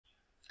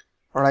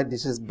Alright,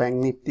 this is Bank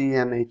Nifty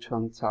and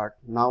H1 chart.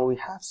 Now we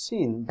have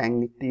seen Bank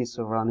Nifty is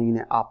running in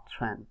an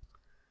uptrend.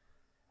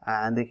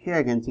 And here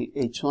you can see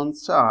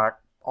H1 chart,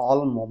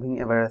 all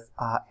moving averages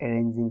are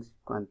arranging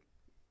sequentially.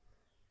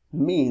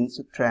 Means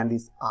trend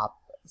is up.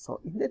 So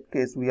in that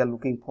case, we are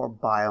looking for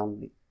buy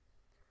only.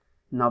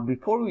 Now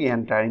before we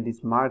enter in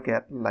this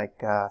market,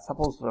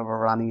 suppose we are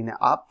running in an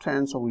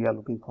uptrend, so we are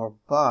looking for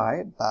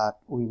buy, but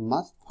we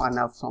must find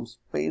out some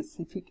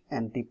specific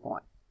entry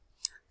point.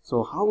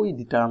 So how we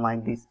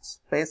determine this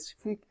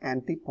specific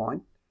entry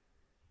point?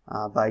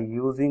 By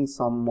using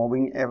some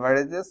moving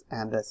averages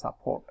and a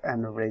support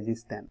and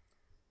resistance.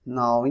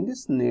 Now in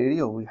this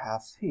scenario, we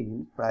have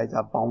seen price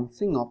are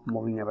bouncing off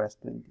moving average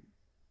 20.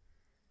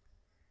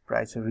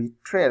 Price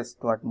retrace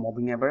toward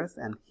moving average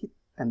and hit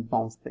and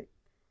bounce back.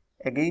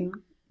 Again,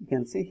 you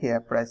can see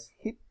here price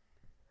hit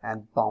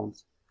and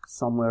bounce.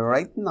 Somewhere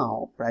right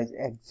now, price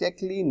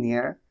exactly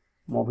near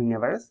moving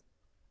average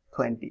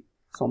 20.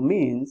 So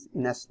means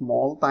in a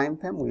small time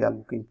frame we are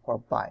looking for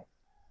buy.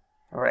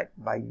 Alright,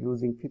 by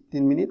using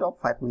 15-minute or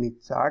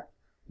 5-minute chart,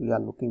 we are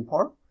looking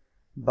for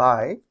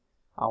buy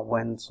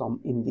when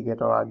some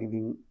indicator are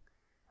giving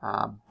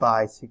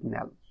buy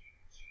signal.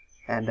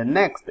 And the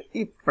next,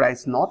 if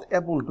price not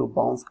able to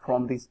bounce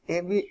from this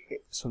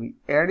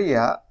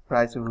area,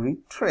 price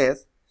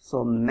retrace.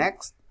 So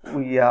next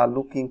we are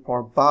looking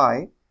for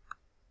buy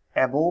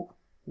above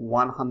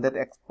 100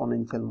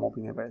 exponential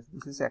moving average.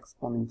 This is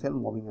exponential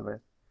moving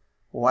average.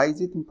 Why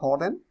is it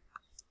important?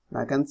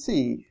 I can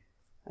see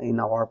in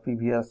our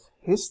previous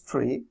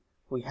history,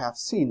 we have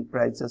seen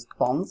prices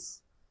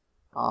bounce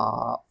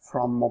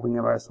from moving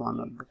average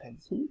 100.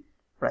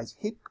 Price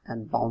hit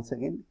and bounce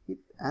again, hit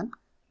and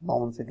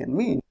bounce again.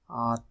 Means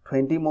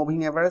 20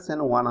 moving average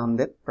and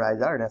 100 price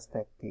are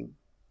respecting.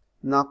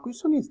 Now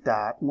question is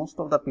that most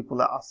of the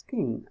people are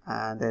asking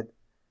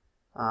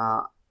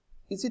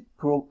is it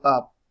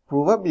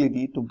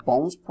probability to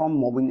bounce from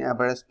moving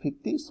average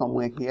 50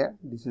 somewhere here?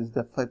 This is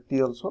the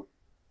 50 also.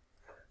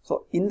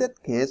 So in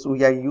that case,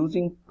 we are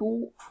using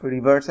two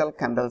reversal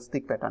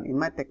candlestick pattern. In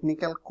my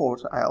technical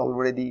course, I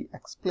already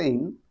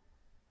explained,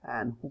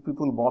 and who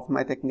people bought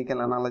my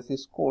technical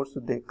analysis course,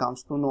 they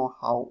comes to know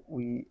how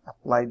we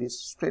apply this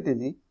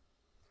strategy.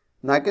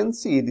 Now I can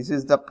see this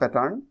is the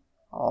pattern,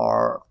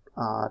 or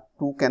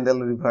two candle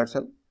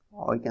reversal,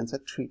 or you can say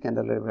three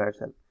candle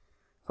reversal.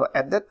 So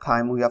at that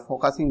time, we are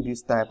focusing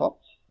this type of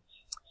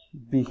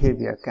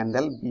behavior,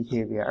 candle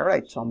behavior,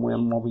 right? Somewhere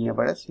moving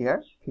average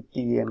here 50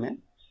 EMA,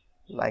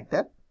 like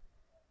that,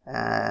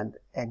 and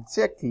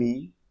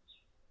exactly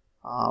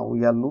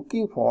we are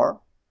looking for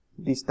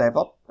this type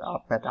of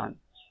pattern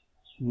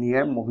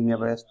near moving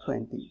average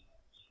 20.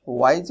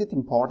 Why is it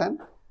important?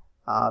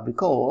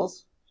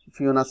 Because if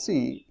you wanna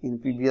see in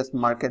previous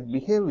market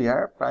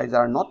behavior, price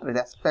are not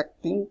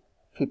respecting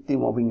 50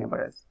 moving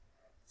average.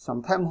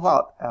 Sometimes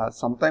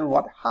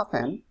what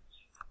happen,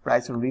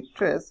 price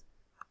retrace,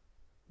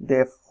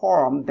 they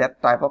form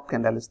that type of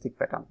candlestick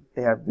pattern,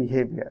 their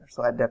behavior.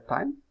 So at that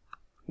time,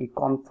 we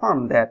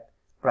confirm that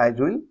price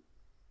will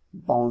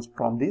bounce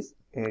from this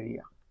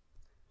area.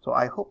 So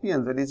I hope you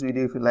enjoyed this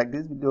video. If you like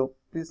this video,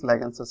 please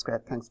like and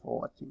subscribe. Thanks for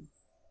watching.